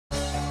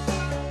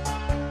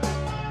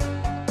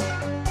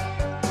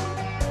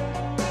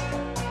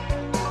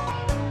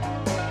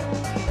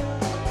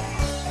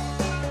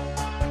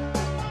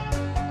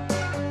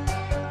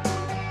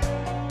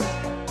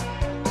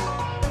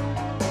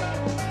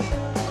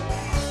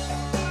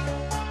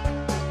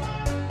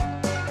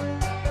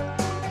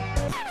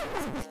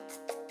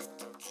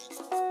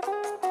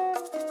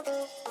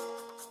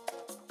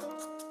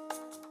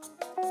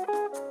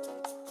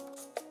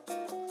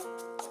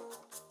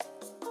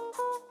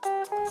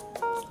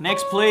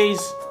Next,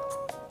 please.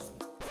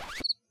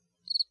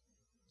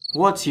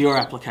 What's your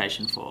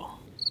application for?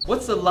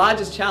 What's the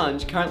largest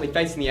challenge currently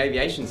facing the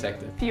aviation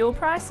sector? Fuel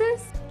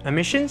prices?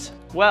 Emissions?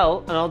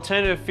 Well, an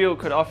alternative fuel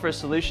could offer a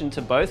solution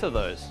to both of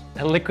those.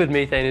 And liquid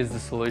methane is the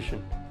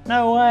solution.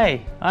 No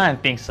way, I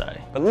don't think so.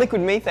 But liquid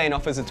methane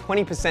offers a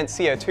 20%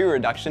 CO2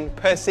 reduction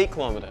per seat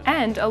kilometre.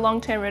 And a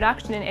long-term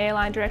reduction in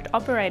airline direct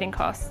operating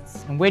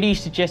costs. And where do you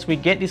suggest we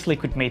get this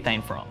liquid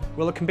methane from?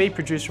 Well, it can be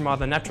produced from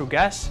either natural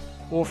gas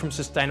or from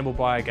sustainable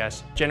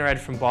biogas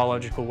generated from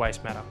biological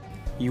waste matter.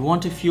 You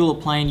want to fuel a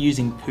plane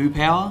using poo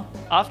power?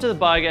 After the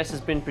biogas has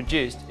been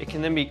produced, it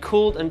can then be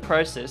cooled and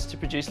processed to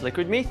produce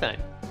liquid methane.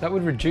 That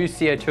would reduce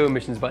CO2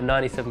 emissions by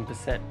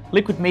 97%.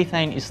 Liquid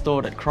methane is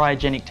stored at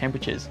cryogenic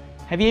temperatures.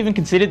 Have you even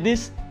considered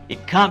this?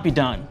 It can't be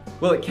done.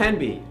 Well, it can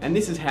be, and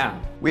this is how.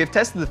 We have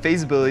tested the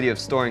feasibility of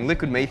storing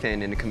liquid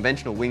methane in a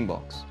conventional wing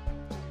box.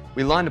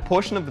 We lined a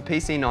portion of the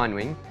PC-9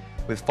 wing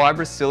with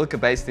fibrous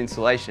silica-based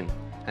insulation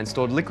and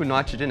stored liquid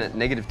nitrogen at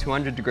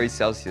 -200 degrees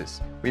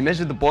Celsius. We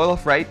measured the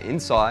boil-off rate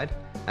inside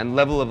and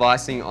level of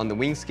icing on the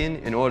wing skin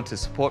in order to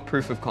support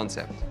proof of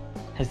concept.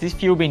 Has this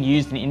fuel been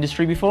used in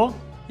industry before?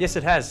 Yes,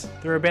 it has.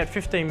 There are about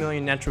 15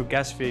 million natural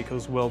gas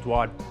vehicles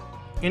worldwide.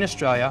 In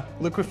Australia,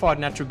 liquefied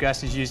natural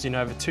gas is used in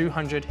over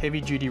 200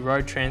 heavy-duty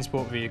road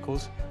transport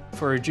vehicles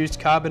for reduced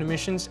carbon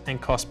emissions and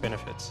cost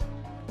benefits.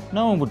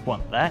 No one would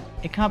want that.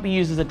 It can't be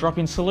used as a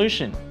drop-in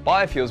solution.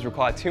 Biofuels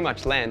require too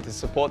much land to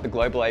support the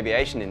global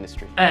aviation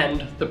industry.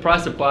 And the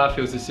price of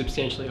biofuels is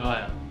substantially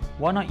higher.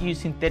 Why not use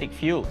synthetic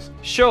fuels?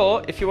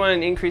 Sure, if you want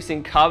an increase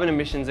in carbon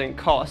emissions and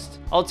cost.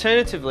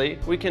 Alternatively,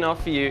 we can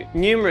offer you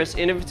numerous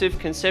innovative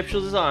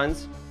conceptual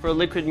designs for a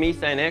liquid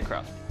methane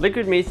aircraft.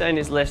 Liquid methane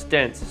is less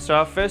dense, so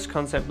our first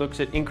concept looks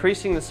at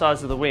increasing the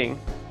size of the wing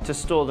to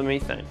store the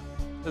methane.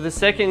 So the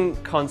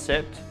second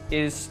concept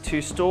is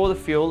to store the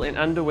fuel in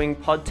underwing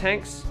pod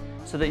tanks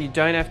so that you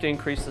don't have to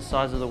increase the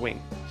size of the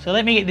wing. So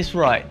let me get this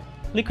right.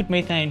 Liquid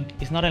methane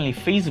is not only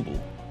feasible,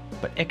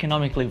 but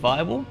economically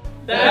viable?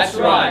 That's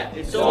right,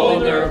 it's all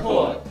in the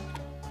report.